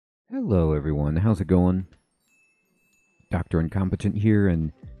Hello, everyone. How's it going? Dr. Incompetent here,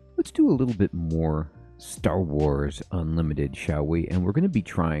 and let's do a little bit more Star Wars Unlimited, shall we? And we're going to be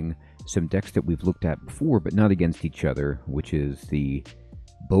trying some decks that we've looked at before, but not against each other, which is the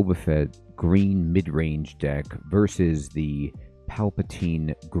Boba Fett green mid-range deck versus the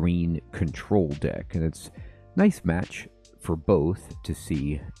Palpatine green control deck. And it's a nice match for both to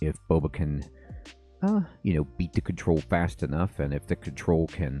see if Boba can, beat the control fast enough, and if the control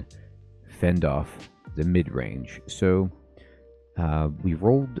can fend off the mid-range. So we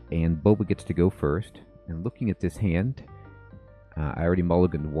rolled, and Boba gets to go first. And looking at this hand, I already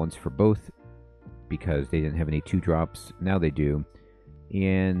mulliganed once for both because they didn't have any 2-drops. Now they do.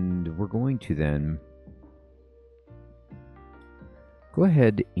 And we're going to then go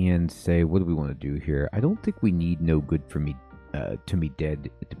ahead and say, what do we want to do here? I don't think we need no good for me to me dead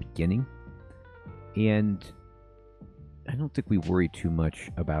at the beginning. And I don't think we worry too much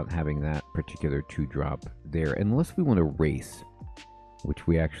about having that particular 2-drop there, unless we want to race, which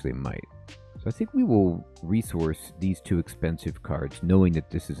we actually might. So I think we will resource these 2 expensive cards, knowing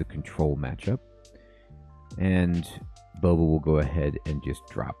that this is a control matchup. And Boba will go ahead and just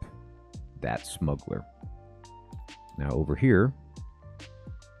drop that smuggler. Now over here,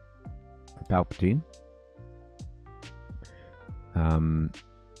 for Palpatine,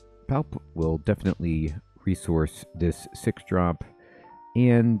 Palp will definitely resource this 6-drop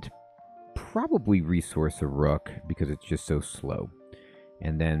and probably resource a Rook because it's just so slow.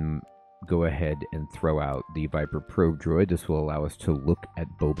 And then go ahead and throw out the Viper Probe Droid. This will allow us to look at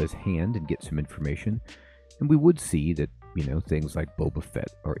Boba's hand and get some information. And we would see that, things like Boba Fett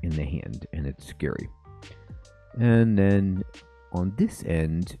are in the hand, and it's scary. And then on this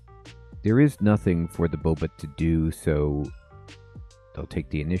end, there is nothing for the Boba to do, so they'll take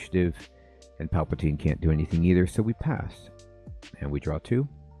the initiative. And Palpatine can't do anything either, so we pass. And we draw 2.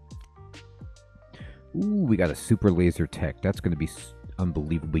 Ooh, we got a super laser tech. That's going to be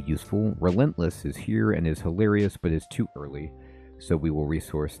unbelievably useful. Relentless is here and is hilarious, but is too early. So we will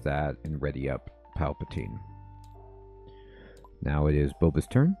resource that and ready up Palpatine. Now it is Boba's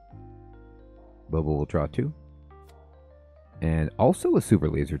turn. Boba will draw 2. And also a super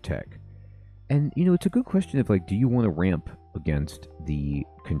laser tech. And, it's a good question of, do you want to ramp against the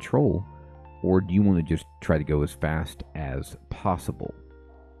control? Or do you want to just try to go as fast as possible?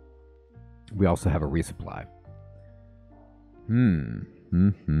 We also have a resupply.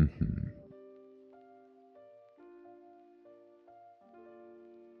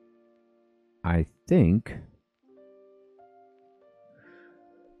 I think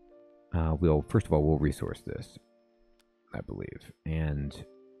first of all, we'll resource this, I believe. And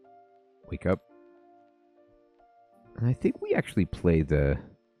wake up. And I think we actually play the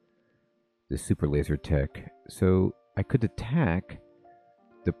super laser tech, so I could attack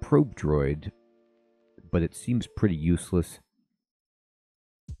the probe droid, but it seems pretty useless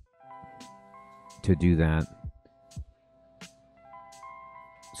to do that,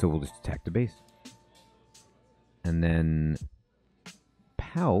 so we'll just attack the base. And then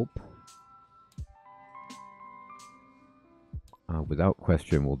Palp, without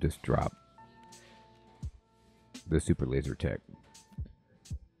question, we'll just drop the super laser tech.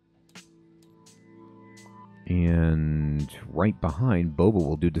 And right behind, Boba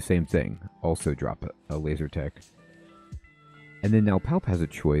will do the same thing. Also drop a laser tech. And then now Palp has a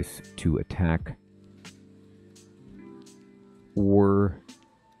choice to attack or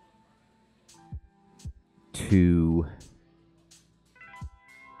to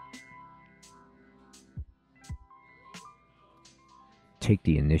take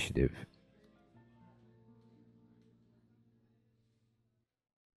the initiative.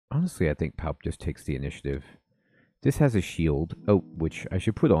 Honestly, I think Palp just takes the initiative. This has a shield, which I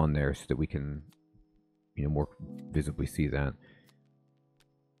should put on there so that we can, more visibly see that.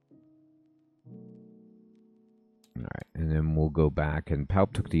 Alright, and then we'll go back, and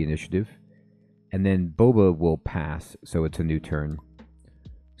Palp took the initiative. And then Boba will pass, so it's a new turn.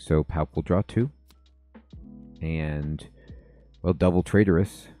 So Palp will draw 2. And, double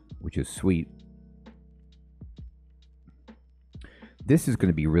Traitorous, which is sweet. This is going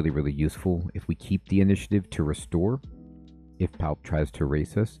to be really, really useful if we keep the initiative to restore. If Palp tries to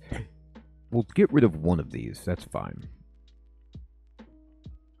race us, we'll get rid of one of these. That's fine.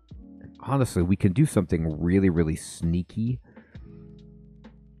 Honestly, we can do something really, really sneaky.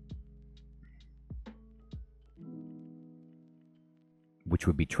 Which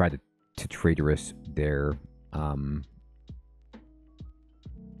would be try to Traitorous their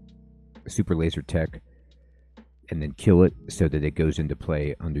super laser tech. And then kill it so that it goes into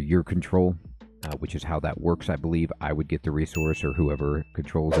play under your control. which is how that works, I believe. I would get the resource or whoever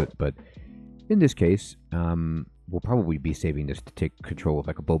controls it, but in this case, we'll probably be saving this to take control of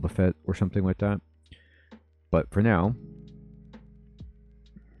like a Boba Fett or something like that. But for now,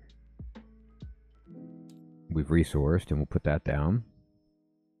 we've resourced and we'll put that down.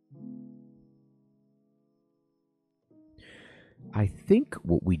 I think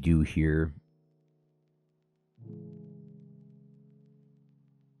what we do here,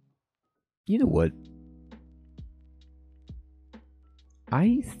 you know what?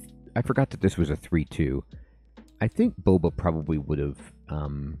 I forgot that this was a 3-2. I think Boba probably would have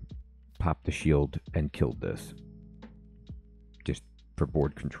popped the shield and killed this. Just for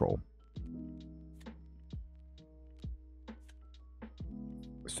board control.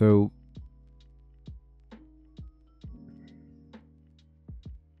 So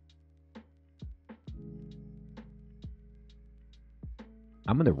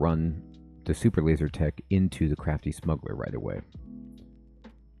I'm going to run the super laser tech into the crafty smuggler right away.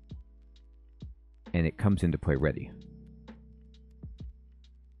 And it comes into play ready.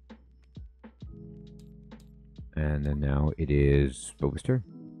 And then now it is Boba's turn.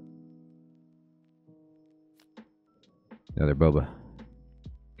 Another Boba.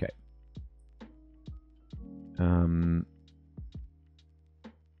 Okay.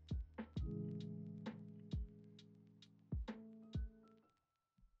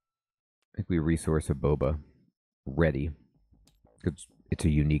 I think we resource a Boba ready because it's a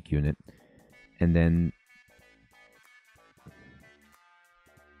unique unit. And then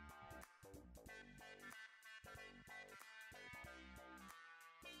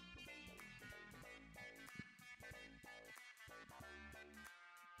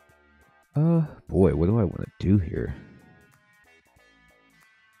boy, what do I want to do here?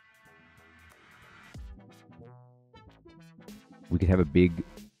 We could have a big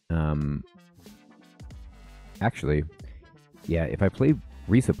actually, yeah, if I play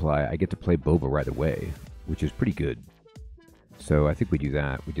resupply, I get to play Boba right away, which is pretty good. So I think we do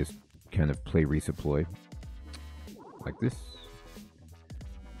that. We just kind of play resupply like this.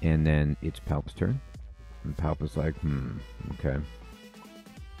 And then it's Palp's turn. And Palp is like, okay.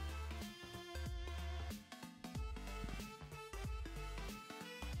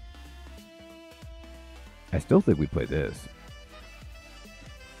 I still think we play this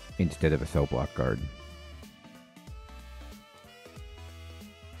instead of a cell block guard.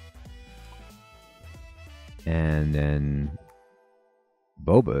 And then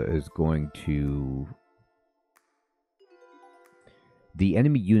Boba is going to... The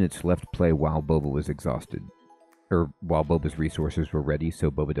enemy units left play while Boba was exhausted. Or while Boba's resources were ready, so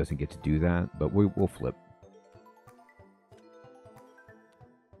Boba doesn't get to do that. But we'll flip.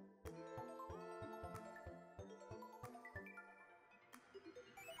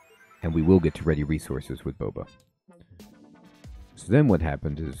 And we will get to ready resources with Boba. So then what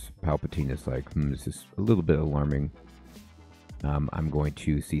happened is Palpatine is like, this is a little bit alarming. I'm going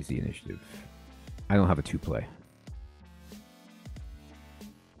to seize the initiative. I don't have a 2-play.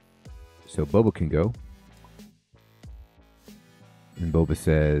 So Boba can go. And Boba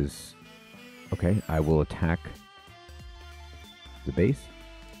says, okay, I will attack the base.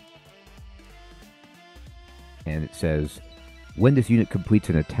 And it says, when this unit completes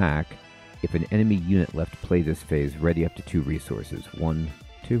an attack, if an enemy unit left play this phase, ready up to 2 resources. 1,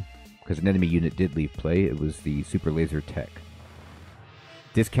 2. Because an enemy unit did leave play. It was the super laser tech.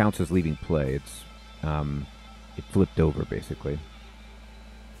 This counts as leaving play. It's it flipped over, basically.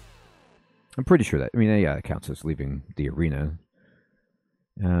 I'm pretty sure that... I mean, yeah, it counts as leaving the arena.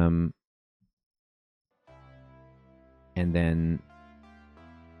 And then...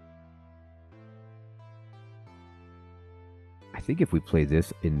 I think if we play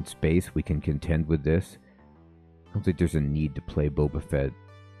this in space, we can contend with this. I don't think there's a need to play Boba Fett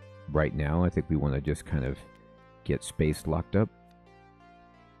right now. I think we want to just kind of get space locked up.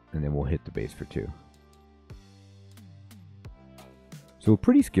 And then we'll hit the base for 2. So a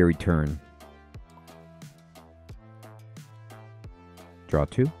pretty scary turn. Draw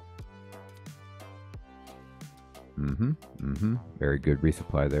 2. Very good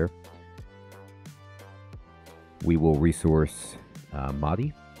resupply there. We will resource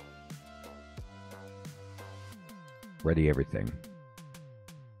Mahdi. Ready everything.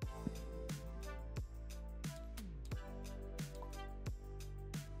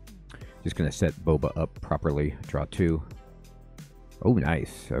 Just going to set Boba up properly. Draw 2. Oh,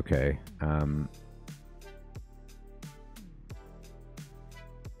 nice. Okay. I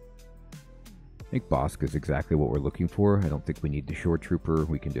think Bosk is exactly what we're looking for. I don't think we need the Shore Trooper.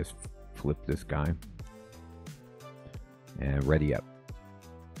 We can just flip this guy. And ready up.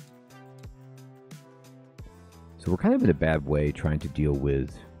 So we're kind of in a bad way trying to deal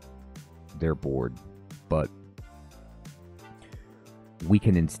with their board, but we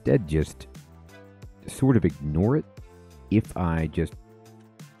can instead just sort of ignore it if I just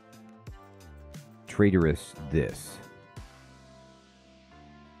traitorous this.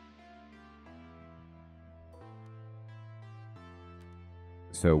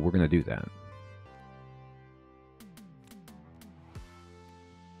 So we're going to do that.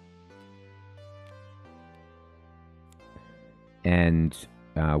 And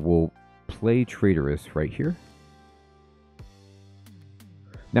we'll play traitorous right here.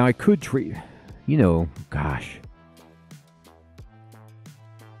 Now I could trade, you know, gosh.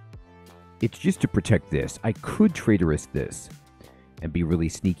 It's just to protect this. I could traitorous this and be really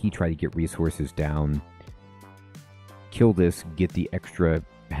sneaky, try to get resources down, kill this, get the extra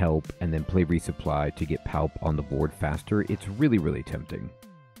help, and then play resupply to get Palp on the board faster. It's really, really tempting.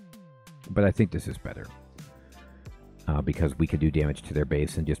 But I think this is better. Because we could do damage to their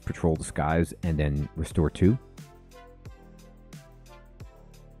base and just patrol the skies and then restore 2.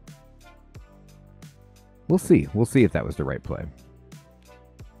 We'll see. We'll see if that was the right play.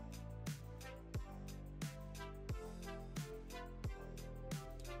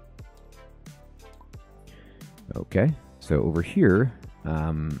 Okay, so over here,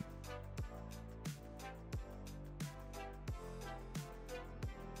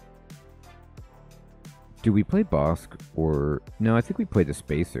 do we play Bosk or... No, I think we play the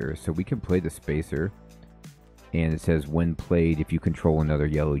Spacer, so we can play the Spacer. And it says, when played, if you control another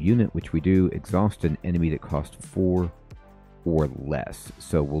yellow unit, which we do, exhaust an enemy that costs 4 or less.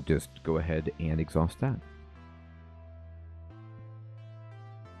 So we'll just go ahead and exhaust that.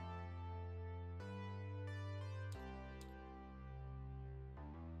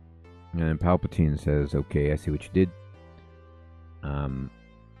 And Palpatine says, okay, I see what you did.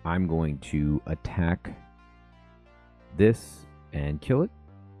 I'm going to attack this and kill it.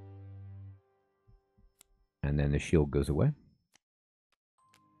 And then the shield goes away.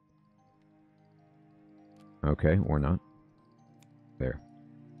 Okay, or not. There.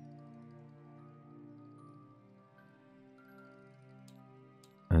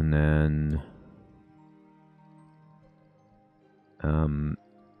 And then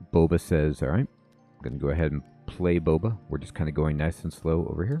Boba says, all right, I'm going to go ahead and play Boba. We're just kind of going nice and slow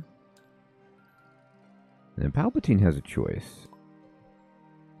over here. And then Palpatine has a choice.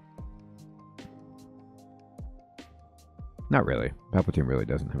 Not really. Palpatine really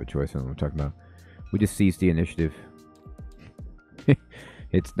doesn't have a choice on what I'm talking about. We just seized the initiative.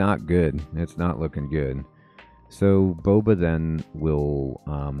 It's not good. It's not looking good. So Boba then will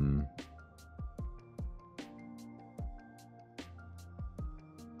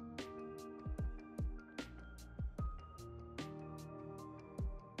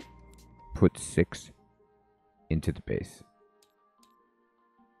put 6 into the base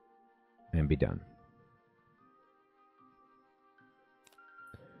and be done.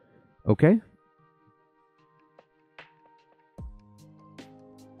 Okay.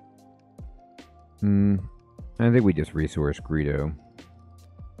 I think we just resource Greedo.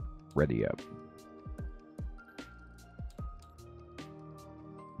 Ready up.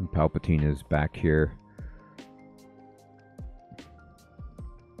 And Palpatine is back here.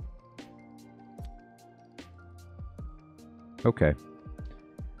 Okay.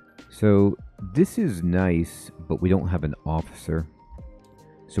 So this is nice, but we don't have an officer.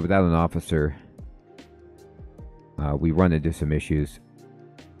 So without an officer, we run into some issues.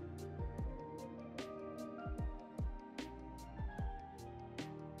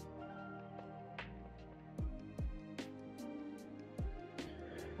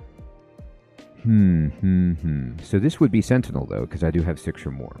 So this would be Sentinel, though, because I do have 6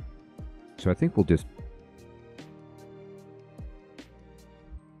 or more. So I think we'll just...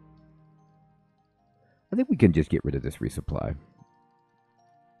 I think we can just get rid of this resupply.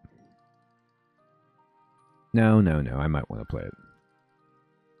 No. I might want to play it.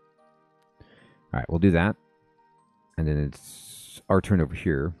 Alright, we'll do that. And then it's our turn over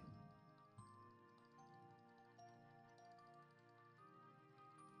here.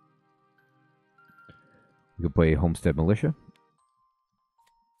 We can play Homestead Militia.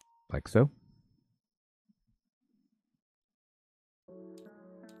 Like so.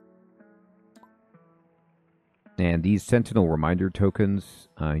 And these Sentinel Reminder tokens,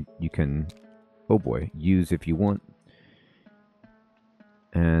 you can, oh boy, use if you want.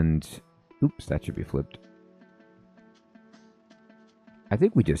 And, oops, that should be flipped. I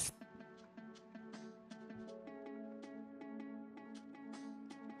think we just...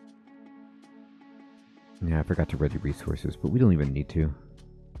 Yeah, I forgot to ready resources, but we don't even need to.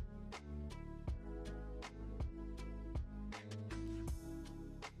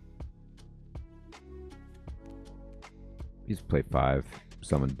 Just play 5,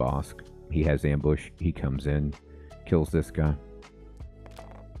 summon Bosk. He has ambush. He comes in, kills this guy.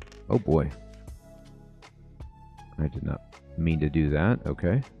 Oh boy. I did not mean to do that.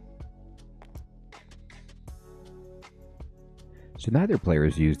 Okay. So neither player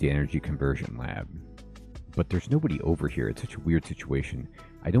has used the energy conversion lab. But there's nobody over here. It's such a weird situation.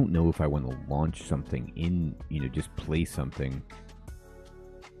 I don't know if I want to launch something in, just play something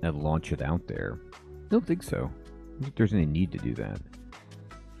and launch it out there. I don't think so. I don't think there's any need to do that.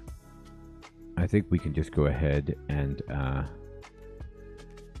 I think we can just go ahead and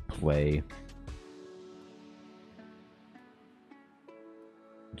play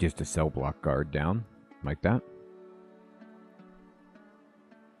just a cell block guard down, like that.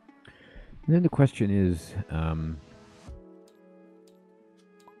 And then the question is,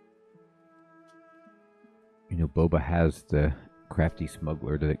 Boba has the crafty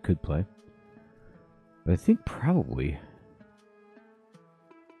smuggler that it could play. But I think probably...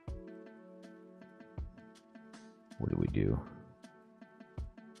 What do we do?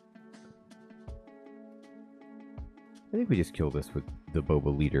 I think we just kill this with the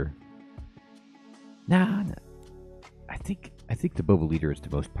Boba leader. Nah. I think the Boba leader is the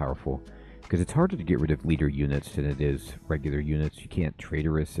most powerful. Because it's harder to get rid of leader units than it is regular units. You can't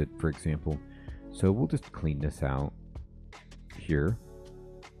traitorous it, for example. So we'll just clean this out here.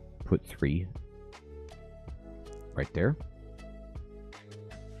 Put 3 right there.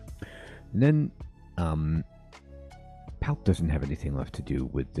 And then Palp doesn't have anything left to do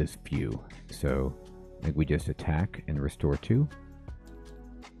with this view. So I think we just attack and restore 2.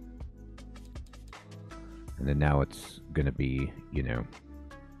 And then now it's going to be,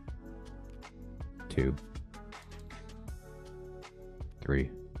 2,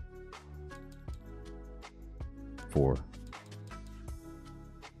 3, 4.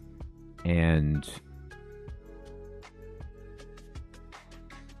 And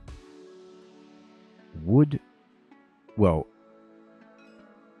would, well,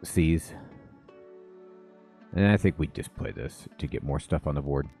 seize. And I think we just play this to get more stuff on the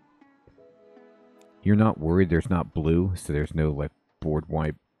board. You're not worried there's not blue, so there's no, like, board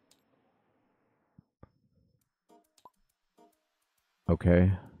wipe.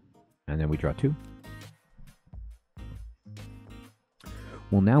 Okay. And then we draw 2.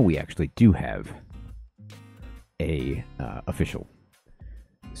 Well, now we actually do have a official.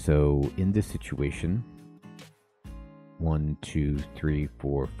 So in this situation, 1, 2, 3,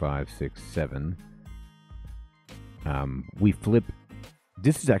 4, 5, 6, 7. We flip.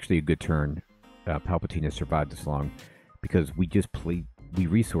 This is actually a good turn. Palpatine has survived this long because we just we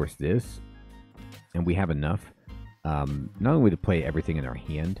resource this, and we have enough. Not only to play everything in our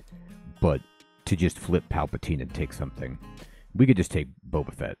hand, but to just flip Palpatine and take something. We could just take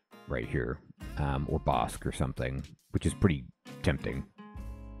Boba Fett right here, or Bosk or something, which is pretty tempting.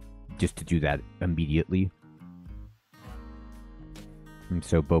 Just to do that immediately. And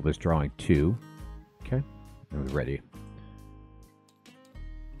so Boba's drawing 2. Okay, and we're ready.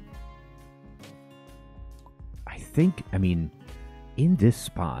 I mean, in this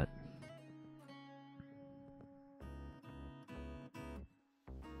spot,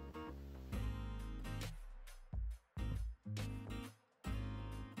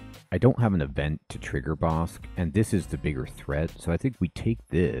 I don't have an event to trigger Bosk, and this is the bigger threat, so I think we take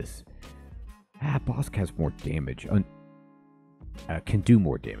this. Bosk has more damage. Can do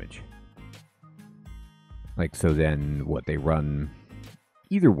more damage. Like, so then, what, they run...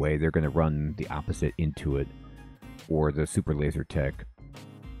 Either way, they're going to run the opposite into it, or the super laser tech.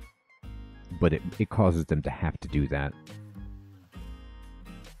 But it causes them to have to do that.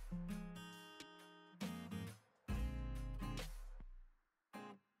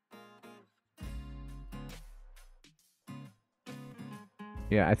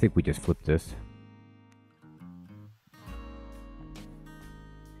 Yeah, I think we just flip this.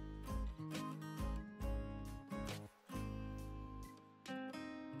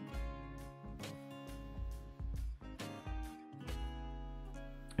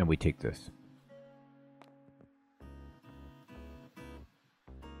 And we take this.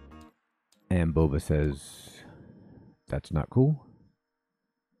 And Boba says, that's not cool.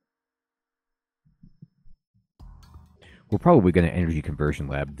 We're probably going to energy conversion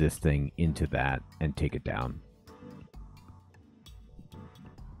lab this thing into that and take it down.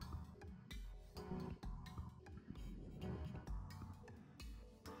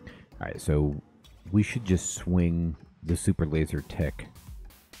 Alright, so we should just swing the super laser tech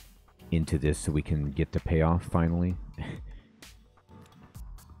into this so we can get the payoff finally.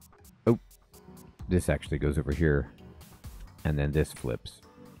 Oh, this actually goes over here. And then this flips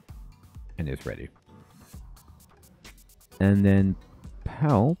and is ready. And then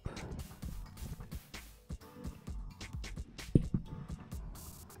Palp.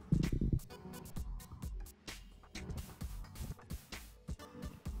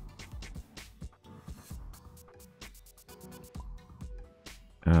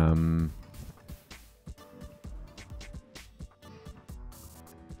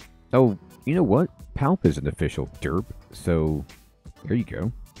 Oh, you know what? Palp is an official derp, so there you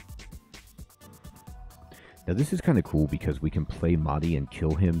go. Now this is kind of cool because we can play Madi and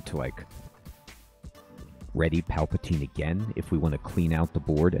kill him to like ready Palpatine again if we want to clean out the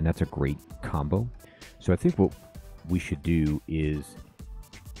board, and that's a great combo. So I think what we should do is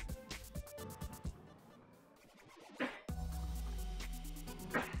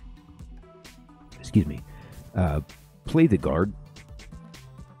play the guard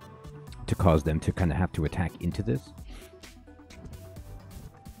to cause them to kind of have to attack into this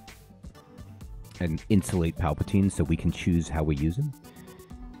and insulate Palpatine so we can choose how we use him.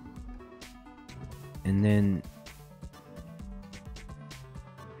 And then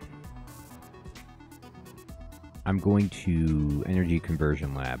I'm going to Energy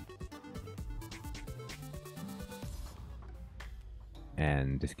Conversion Lab.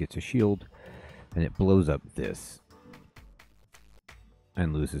 And this gets a shield, and it blows up this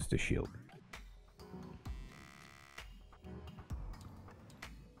and loses the shield.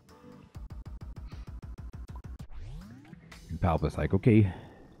 And Palp is like, okay,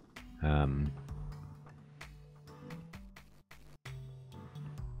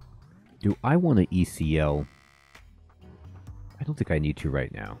 do I want to ECL? I don't think I need to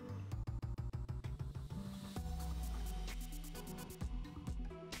right now.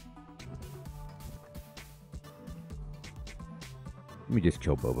 Let me just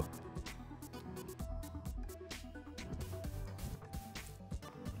kill Boba.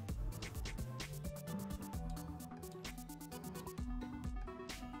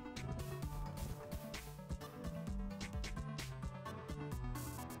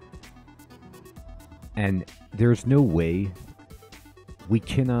 And there's no way we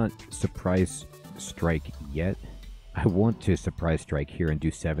cannot surprise strike yet. I want to surprise strike here and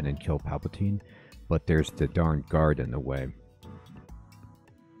do 7 and kill Palpatine, but there's the darn guard in the way.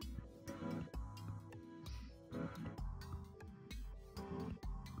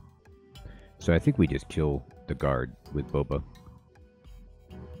 So I think we just kill the guard with Boba.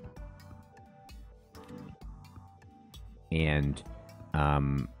 And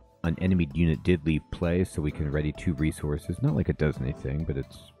an enemy unit did leave play, so we can ready 2 resources. Not like it does anything, but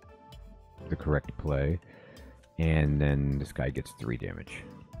it's the correct play. And then this guy gets 3 damage.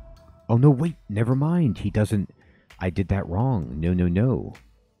 Oh no, wait, never mind. He doesn't... I did that wrong. No, no, no.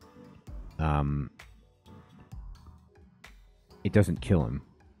 It doesn't kill him.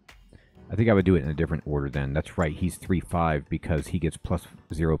 I think I would do it in a different order then. That's right, he's 3/5 because he gets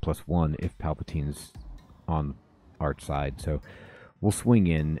 +0/+1 if Palpatine's on our side. So we'll swing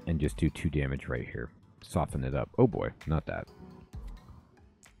in and just do 2 damage right here. Soften it up. Oh boy, not that.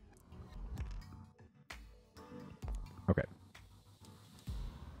 Okay.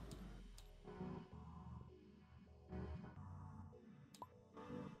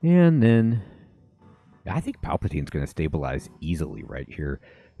 And then I think Palpatine's going to stabilize easily right here.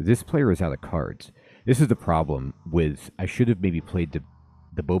 This player is out of cards. This is the problem with... I should have maybe played the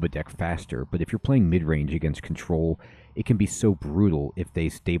Boba deck faster, but if you're playing mid-range against control, it can be so brutal if they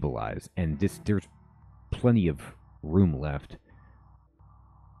stabilize. And there's plenty of room left.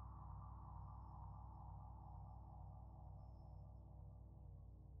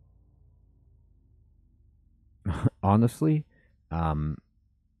 Honestly,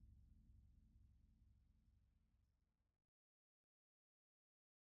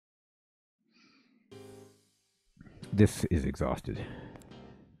 this is exhausted.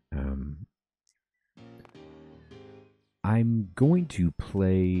 I'm going to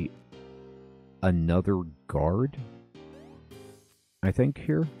play another guard, I think,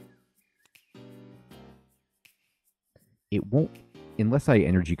 here. It won't, unless I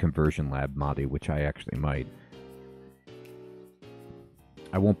Energy Conversion Lab Madi, which I actually might.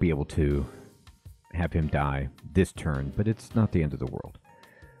 I won't be able to have him die this turn, but it's not the end of the world.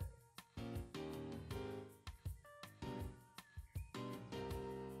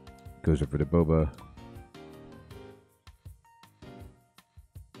 Goes over to Boba.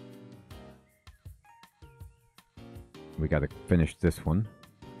 We gotta finish this one.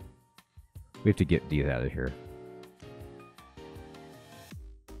 We have to get these out of here.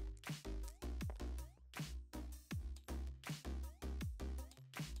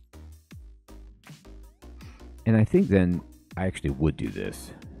 And I think then I actually would do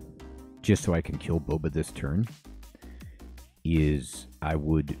this, just so I can kill Boba this turn. is I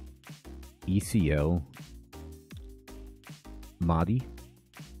would ECL Mahdi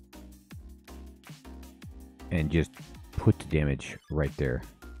and just put the damage right there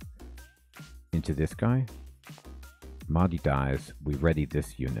into this guy. Mahdi dies. We ready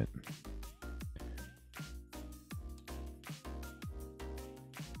this unit.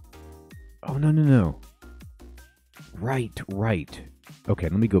 Oh, no, no, no. Right, right. Okay,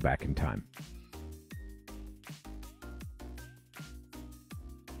 let me go back in time.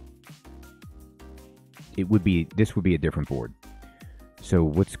 This would be a different board. So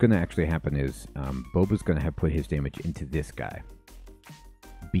what's going to actually happen is Boba's going to have put his damage into this guy.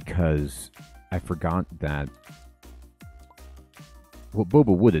 Because I forgot that what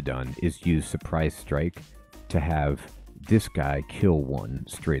Boba would have done is use Surprise Strike to have this guy kill one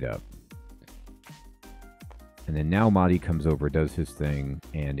straight up. And then now Mahdi comes over, does his thing,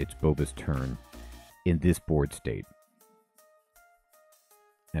 and it's Boba's turn in this board state.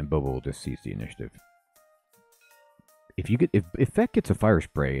 And Boba will just seize the initiative. If Fett gets a fire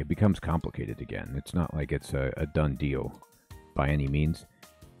spray, it becomes complicated again. It's not like it's a done deal by any means.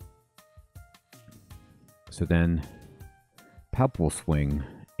 So then Palp will swing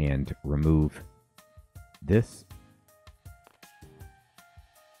and remove this.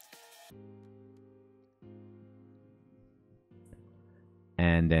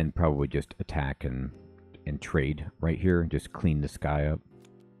 And then probably just attack and trade right here and just clean this guy up.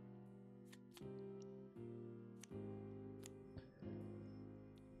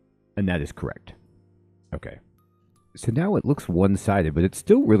 And that is correct. Okay. So now it looks one-sided, but it's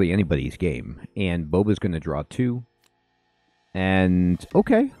still really anybody's game. And Boba's going to draw 2. And,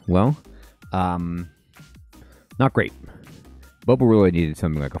 okay, well, not great. Boba really needed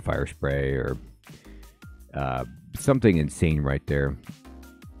something like a fire spray or something insane right there.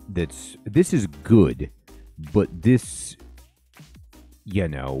 This is good, but this, you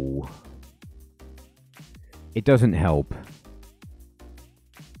know, it doesn't help.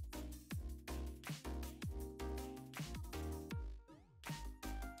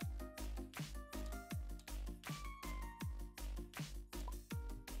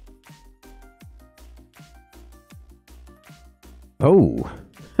 Oh,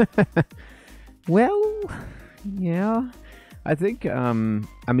 well, yeah, I think, I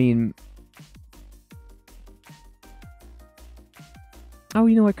mean, oh,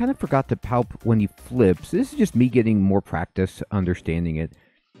 you know, I kind of forgot that Palp when he flips. This is just me getting more practice understanding it.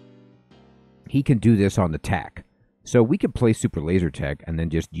 He can do this on the tack. So we could play Super Laser Tech and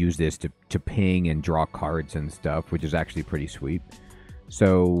then just use this to ping and draw cards and stuff, which is actually pretty sweet.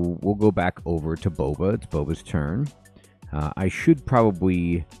 So we'll go back over to Boba. It's Boba's turn. I should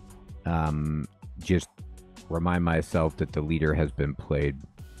probably just remind myself that the leader has been played.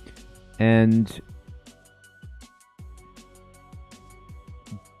 And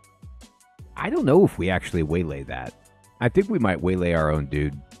I don't know if we actually waylay that. I think we might waylay our own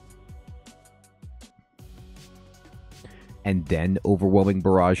dude. And then overwhelming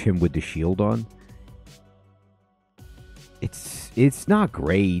barrage him with the shield on. It's not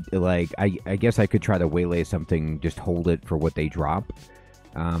great. Like, I guess I could try to waylay something, just hold it for what they drop.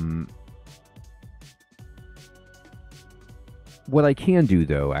 What I can do,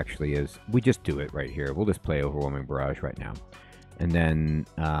 though, actually, is we just do it right here. We'll just play Overwhelming Barrage right now. And then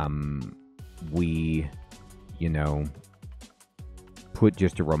we, you know, put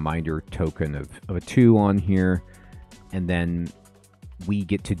just a reminder token of a 2 on here. And then we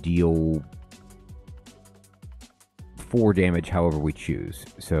get to deal 4 damage however we choose.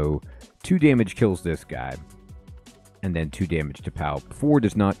 So 2 damage kills this guy. And then 2 damage to Palp. 4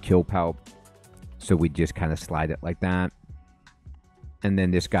 does not kill Palp. So we just kind of slide it like that. And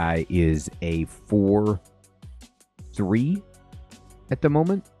then this guy is a 4-3 at the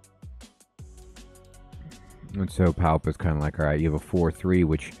moment. And so Palp is kind of like, all right, you have a 4-3,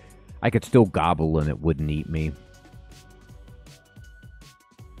 which I could still gobble and it wouldn't eat me.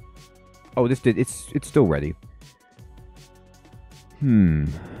 Oh, it's still ready.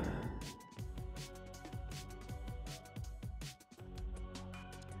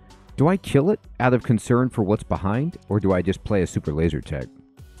 Do I kill it out of concern for what's behind, or do I just play a Super Laser Tech?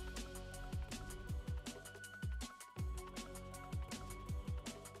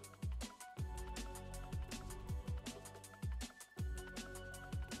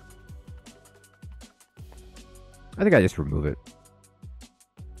 I think I just remove it.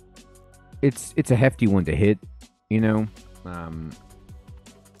 It's a hefty one to hit, you know.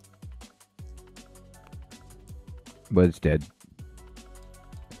 But it's dead.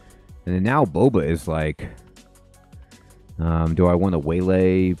 And then now Boba is like, do I want to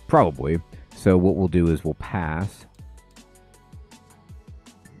waylay? Probably. So what we'll do is we'll pass.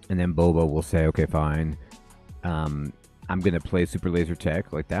 And then Boba will say, okay, fine. I'm going to play Super Laser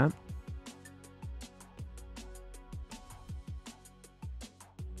Tech like that.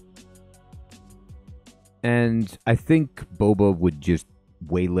 And I think Boba would just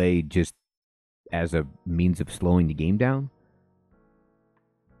waylay just as a means of slowing the game down.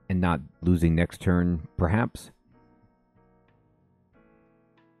 And not losing next turn, perhaps.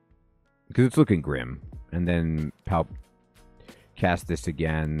 Because it's looking grim. And then Palp casts this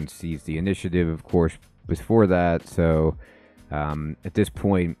again, sees the initiative, of course, before that. So, at this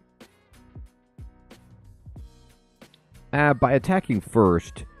point, by attacking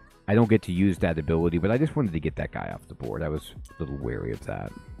first, I don't get to use that ability, but I just wanted to get that guy off the board. I was a little wary of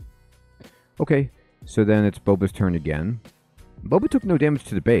that. Okay, so then it's Boba's turn again. Boba took no damage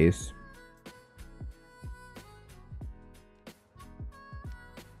to the base.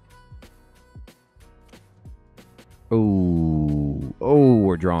 Oh,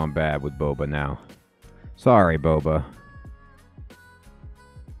 we're drawing bad with Boba now. Sorry, Boba.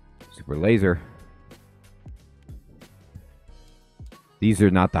 Super Laser. These are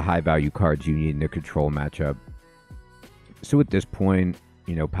not the high-value cards you need in a control matchup. So at this point,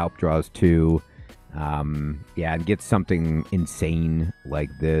 you know, Palp draws 2. Yeah, and gets something insane like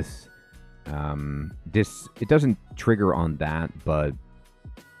this. It doesn't trigger on that, but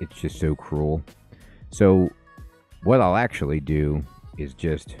it's just so cruel. So what I'll actually do is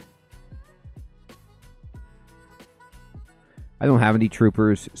just... I don't have any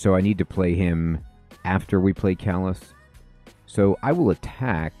troopers, so I need to play him after we play Callus. So I will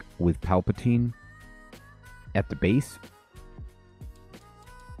attack with Palpatine at the base.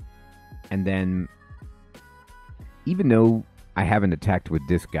 And then, even though I haven't attacked with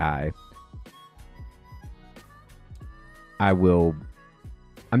this guy, I'm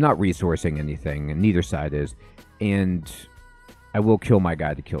not resourcing anything, and neither side is. And I will kill my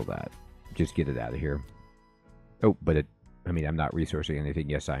guy to kill that. Just get it out of here. Oh, but I'm not resourcing anything.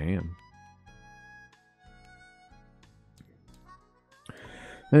 Yes, I am.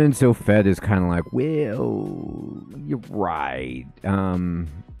 And so Fed is kind of like, well, you're right.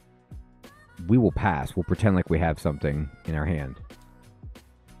 We will pass. We'll pretend like we have something in our hand.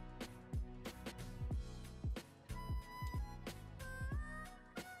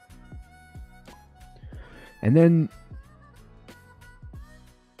 And then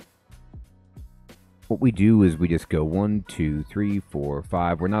what we do is we just go 1, 2, 3, 4,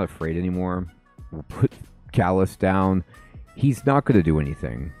 5. We're not afraid anymore. We'll put Callus down. He's not going to do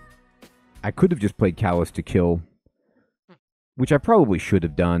anything. I could have just played Callus to kill, which I probably should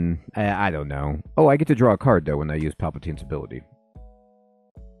have done. I don't know. Oh, I get to draw a card, though, when I use Palpatine's ability.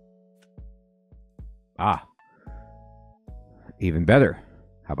 Ah. Even better.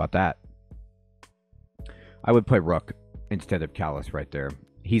 How about that? I would play Rook instead of Callus right there.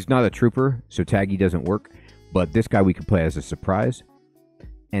 He's not a trooper, so Taggy doesn't work. But this guy we could play as a surprise.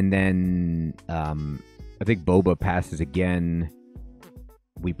 And then I think Boba passes again.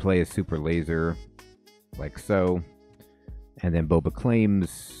 We play a Super Laser, like so. And then Boba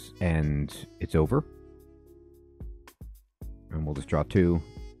claims, and it's over. And we'll just draw 2.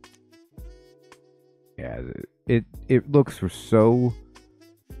 Yeah, it looks so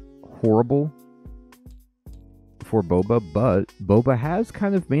horrible for Boba, but Boba has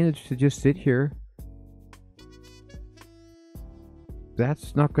kind of managed to just sit here.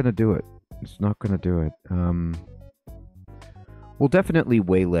 That's not going to do it. It's not going to do it. We'll definitely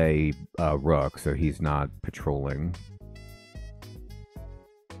waylay Rook, so he's not patrolling.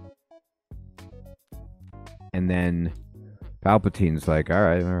 And then Palpatine's like, all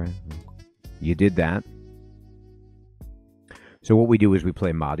right. You did that. So what we do is we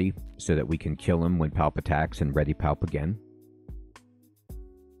play Mahdi so that we can kill him when Palp attacks and ready Palp again.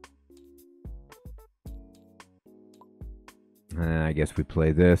 And I guess we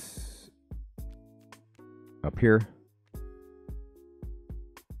play this up here.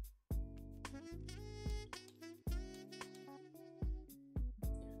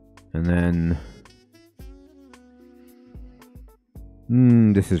 And then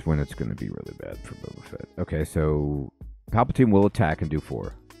this is when it's going to be really bad for Boba Fett. Okay, so Palpatine will attack and do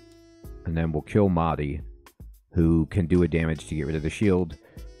 4. And then we'll kill Mahdi, who can do a damage to get rid of the shield,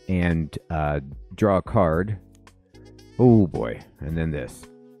 and draw a card. Oh boy, and then this.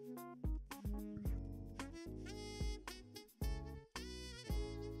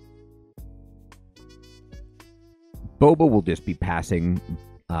 Boba will just be passing.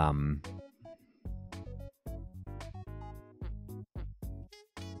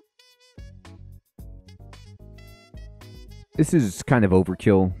 This is kind of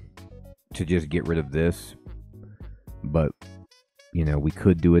overkill to just get rid of this, but you know, we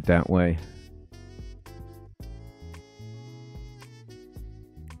could do it that way.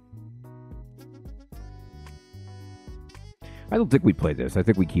 I don't think we play this. I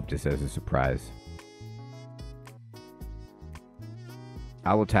think we keep this as a surprise.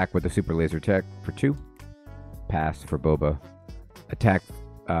 I'll attack with the super laser tech for 2. Pass for Boba. Attack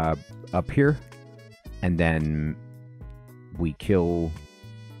up here. And then we kill...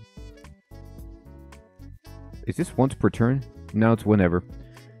 Is this once per turn? No, it's whenever.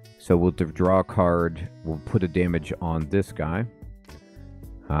 So we'll draw a card. We'll put a damage on this guy.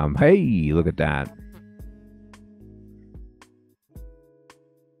 Hey, look at that.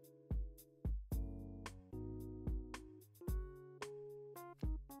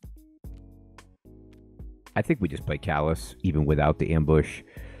 I think we just play Callus, even without the ambush.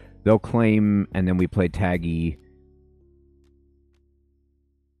 They'll claim, and then we play Taggy.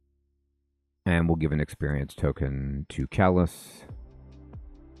 And we'll give an experience token to Callus.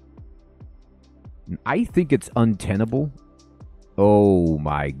 I think it's untenable. Oh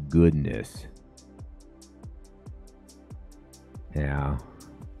my goodness. Yeah.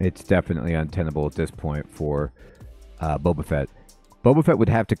 It's definitely untenable at this point for Boba Fett. Boba Fett would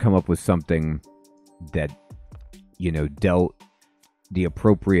have to come up with something that, you know, dealt the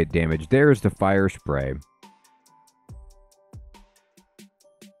appropriate damage. There's the fire spray.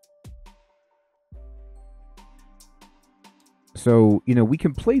 So, you know, we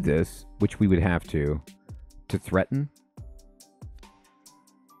can play this, which we would have to threaten.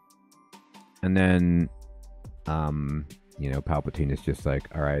 And then, you know, Palpatine is just like,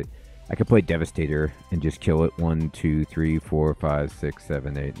 all right, I could play Devastator and just kill it. 1, 2, 3, 4, 5, 6,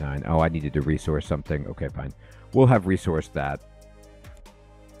 7, 8, 9. Oh, I needed to resource something. Okay, fine. We'll have resourced that.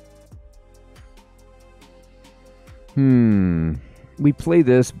 We play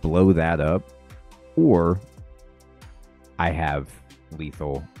this, blow that up, or I have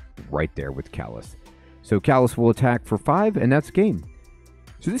lethal right there with Callus. So Callus will attack for 5, and that's game.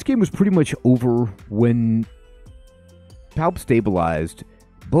 So this game was pretty much over when Palp stabilized.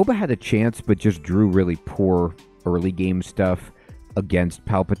 Boba had a chance, but just drew really poor early game stuff against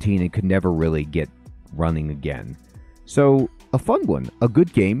Palpatine and could never really get running again. So a fun one, a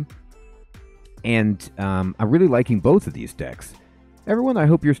good game, and I'm really liking both of these decks. Everyone, I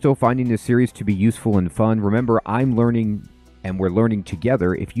hope you're still finding this series to be useful and fun. Remember, I'm learning and we're learning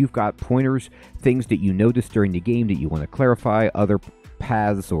together. If you've got pointers, things that you noticed during the game that you want to clarify, other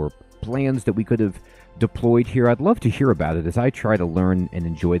paths or plans that we could have deployed here, I'd love to hear about it as I try to learn and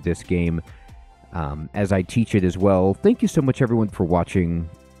enjoy this game as I teach it as well. Thank you so much, everyone, for watching.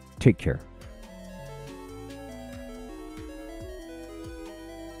 Take care.